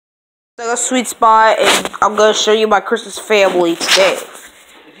A sweet spot, and I'm gonna show you my Christmas family today.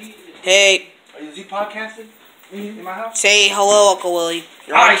 Hey. Is he podcasting in my house? Say hello, Uncle Willie.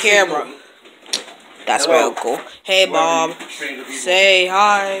 You're on camera. That's hello. My uncle. Hey, Mom. Say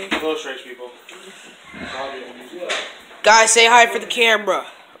hi. Hello, strange people. Guys, say hi for the camera.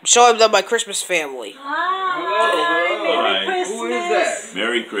 I'm showing them my Christmas family. Hello. Merry Christmas. Who is that?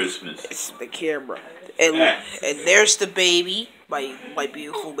 Merry Christmas. It's the camera. And there's the baby. My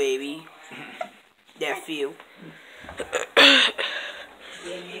beautiful baby. Nephew.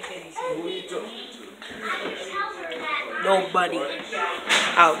 Nobody.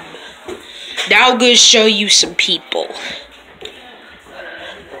 Now I'm gonna show you some people.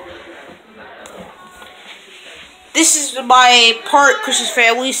 This is my part Christmas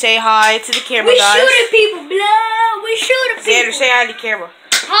family. Say hi to the camera, guys. We shooting people, blood. We shooting people. Xander, say hi to the camera.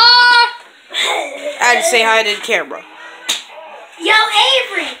 Hi. I had to say hi to the camera. Yo,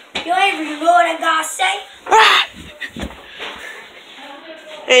 Avery, you know what I gotta say?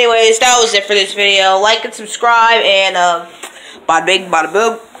 Anyways, that was it for this video. Like and subscribe, and bada bing, bada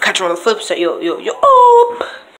boom. Catch you on the flip side. Yo.